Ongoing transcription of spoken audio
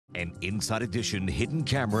An Inside Edition hidden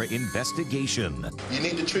camera investigation. You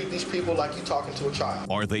need to treat these people like you're talking to a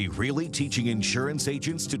child. Are they really teaching insurance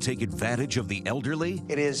agents to take advantage of the elderly?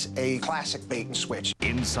 It is a classic bait and switch.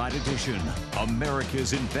 Inside Edition,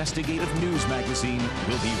 America's investigative news magazine,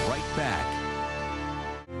 will be right back.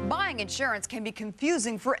 Buying insurance can be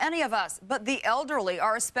confusing for any of us, but the elderly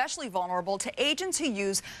are especially vulnerable to agents who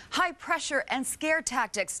use high pressure and scare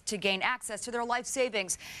tactics to gain access to their life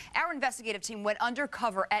savings. Our investigative team went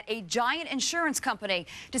undercover at a giant insurance company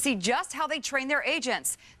to see just how they train their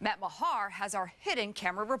agents. Matt Mahar has our hidden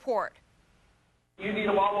camera report. You need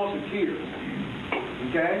them almost in tears.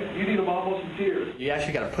 Okay? You need them almost in tears. You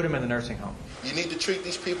actually got to put them in the nursing home. You need to treat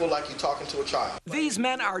these people like you're talking to a child. These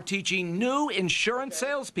men are teaching new insurance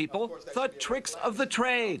salespeople the tricks of the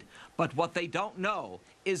trade. But what they don't know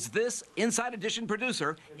is this Inside Edition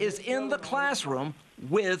producer is in the classroom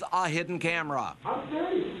with a hidden camera. I'm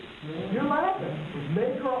serious. You're laughing. It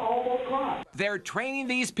made her almost cry. They're training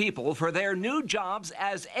these people for their new jobs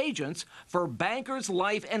as agents for Bankers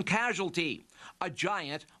Life and Casualty, a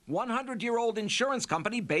giant 100-year-old insurance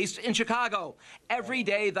company based in Chicago. Every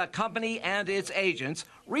day, the company and its agents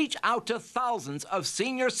reach out to thousands of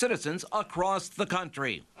senior citizens across the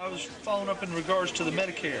country. I was following up in regards to the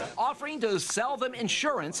Medicare. Offering to sell them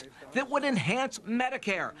insurance that would enhance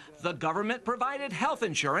Medicare, the government-provided health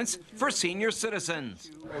insurance for senior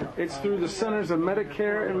citizens. It's through the Centers of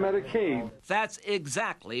Medicare and Medicaid. That's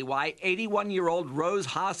exactly why 81-year-old Rose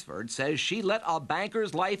Hosford says she let a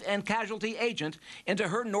Bankers Life and Casualty agent into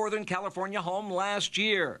her Northern California home last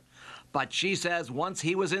year. But she says once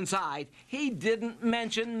he was inside, he didn't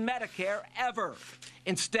mention Medicare ever.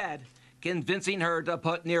 Instead, convincing her to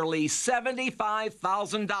put nearly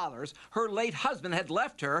 $75,000 her late husband had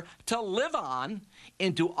left her to live on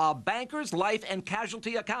into a Bankers Life and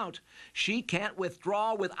Casualty account she can't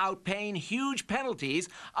withdraw without paying huge penalties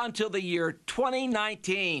until the year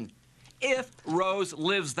 2019. If Rose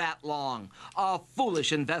lives that long. A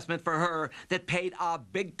foolish investment for her that paid a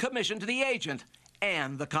big commission to the agent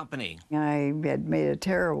and the company. I had made a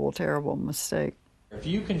terrible, terrible mistake. If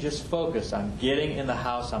you can just focus on getting in the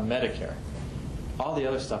house on Medicare, all the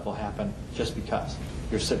other stuff will happen just because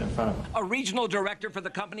you're sitting in front of them. A regional director for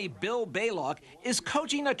the company, Bill Baylock, is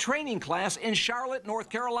coaching a training class in Charlotte, North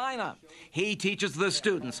Carolina. He teaches the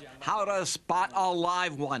students how to spot a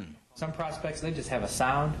live one. Some prospects, they just have a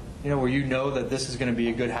sound, where you know that this is going to be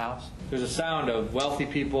a good house. There's a sound of wealthy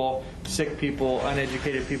people, sick people,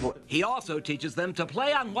 uneducated people. He also teaches them to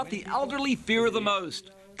play on what the elderly fear the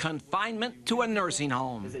most, confinement to a nursing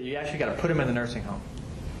home. You actually got to put them in the nursing home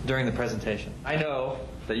during the presentation. I know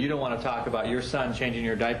that you don't want to talk about your son changing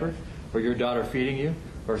your diaper or your daughter feeding you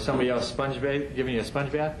or somebody else giving you a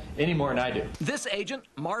sponge bath any more than I do. This agent,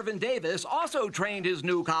 Marvin Davis, also trained his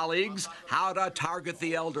new colleagues how to target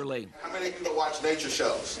the elderly. How many people watch nature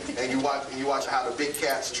shows and you watch how the big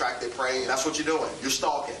cats attract their prey? And that's what you're doing. You're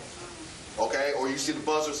stalking, okay? Or you see the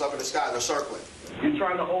buzzards up in the sky, they're circling. You're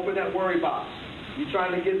trying to open that worry box. You're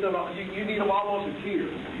trying to get them. You need them almost in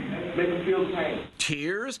tears. Make them feel the pain.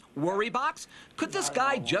 Tears? Worry box? Could this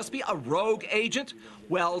guy just be a rogue agent?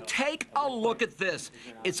 Well, take a look at this.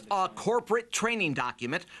 It's a corporate training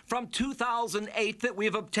document from 2008 that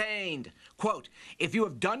we've obtained. Quote, if you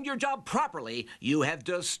have done your job properly, you have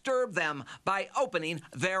disturbed them by opening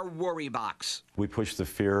their worry box. We pushed the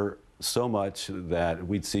fear so much that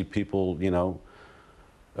we'd see people,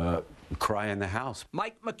 cry in the house.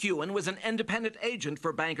 Mike McEwen was an independent agent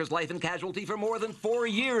for Bankers Life and Casualty for more than 4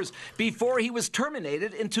 years before he was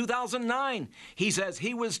terminated in 2009. He says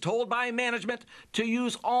he was told by management to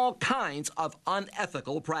use all kinds of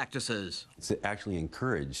unethical practices. It's actually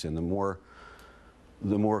encouraged, and the more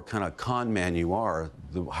kind of con man you are,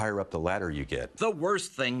 the higher up the ladder you get. The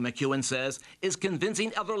worst thing, McEwen says, is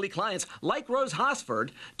convincing elderly clients like Rose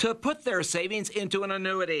Hosford to put their savings into an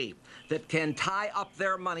annuity that can tie up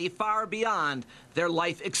their money far beyond their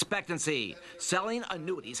life expectancy. Selling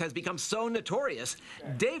annuities has become so notorious,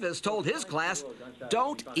 Davis told his class,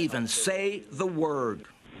 don't even say the word.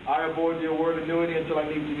 I avoid the word annuity until I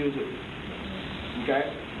need to use it.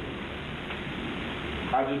 Okay?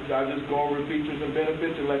 I just go over features and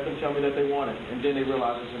benefits and let them tell me that they want it, and then they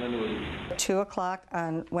realize it's an annuity. 2 o'clock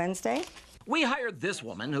on Wednesday. We hired this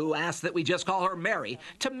woman, who asked that we just call her Mary,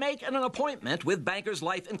 to make an appointment with Bankers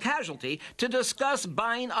Life and Casualty to discuss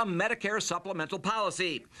buying a Medicare supplemental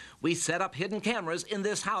policy. We set up hidden cameras in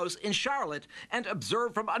this house in Charlotte and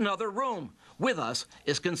observed from another room. With us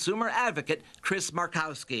is consumer advocate Chris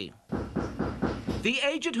Markowski. The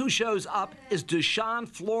agent who shows up is Deshaun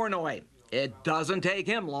Flournoy. It doesn't take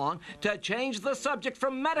him long to change the subject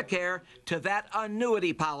from Medicare to that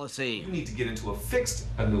annuity policy. You need to get into a fixed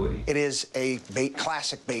annuity. It is a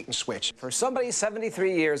classic bait and switch. For somebody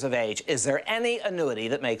 73 years of age, is there any annuity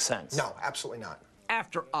that makes sense? No, absolutely not.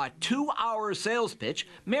 After a 2-hour sales pitch,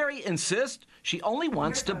 Mary insists she only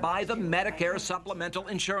wants to buy the Medicare supplemental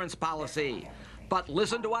insurance policy. But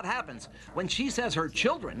listen to what happens when she says her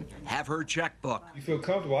children have her checkbook. You feel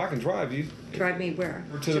comfortable? I can drive you. Drive me where?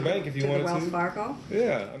 Or to the bank if you wanted to. To the Wells Fargo?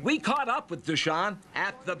 Yeah. We caught up with Deshawn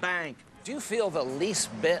at the bank. Do you feel the least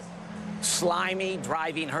bit slimy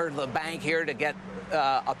driving her to the bank here to get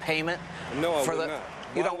a payment? No, I would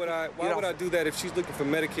not. Why would I do that if she's looking for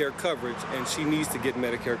Medicare coverage and she needs to get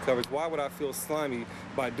Medicare coverage? Why would I feel slimy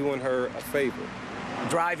by doing her a favor?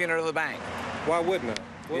 Driving her to the bank. Why wouldn't I?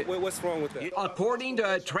 What's wrong with that? According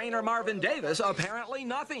to trainer Marvin Davis, apparently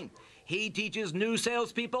nothing. He teaches new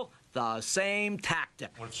salespeople the same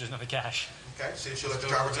tactic. What if there's nothing cash? Okay, see if she'll let the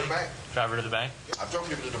driver to the bank. Drive her to the bank? Yeah, I've drove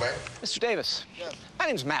people to the bank. Mr. Davis, my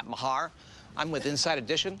name's Matt Mahar. I'm with Inside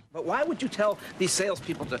Edition. But why would you tell these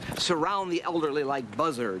salespeople to surround the elderly like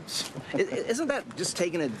buzzards? Isn't that just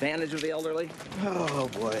taking advantage of the elderly? Oh,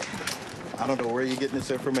 boy. I don't know where you're getting this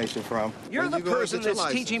information from. You're the person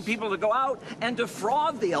that's teaching people to go out and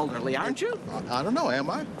defraud the elderly, aren't you? I don't know, am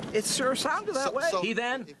I? It sure sounded that way. He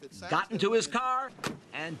then got into his car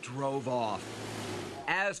and drove off.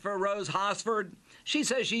 As for Rose Hosford, she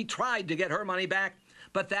says she tried to get her money back,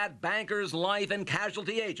 but that banker's life and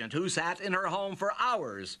casualty agent who sat in her home for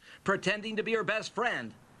hours pretending to be her best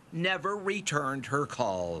friend never returned her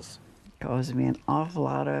calls. It caused me an awful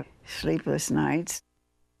lot of sleepless nights.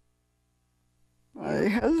 My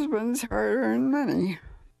husband's hard-earned money.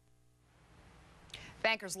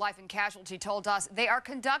 Bankers Life and Casualty told us they are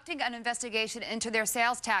conducting an investigation into their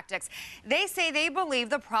sales tactics. They say they believe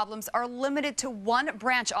the problems are limited to one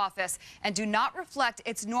branch office and do not reflect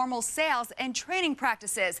its normal sales and training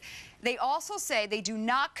practices. They also say they do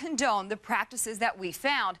not condone the practices that we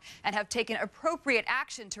found and have taken appropriate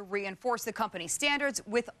action to reinforce the company's standards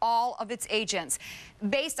with all of its agents.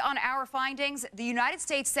 Based on our findings, the United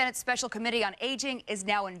States Senate Special Committee on Aging is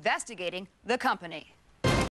now investigating the company.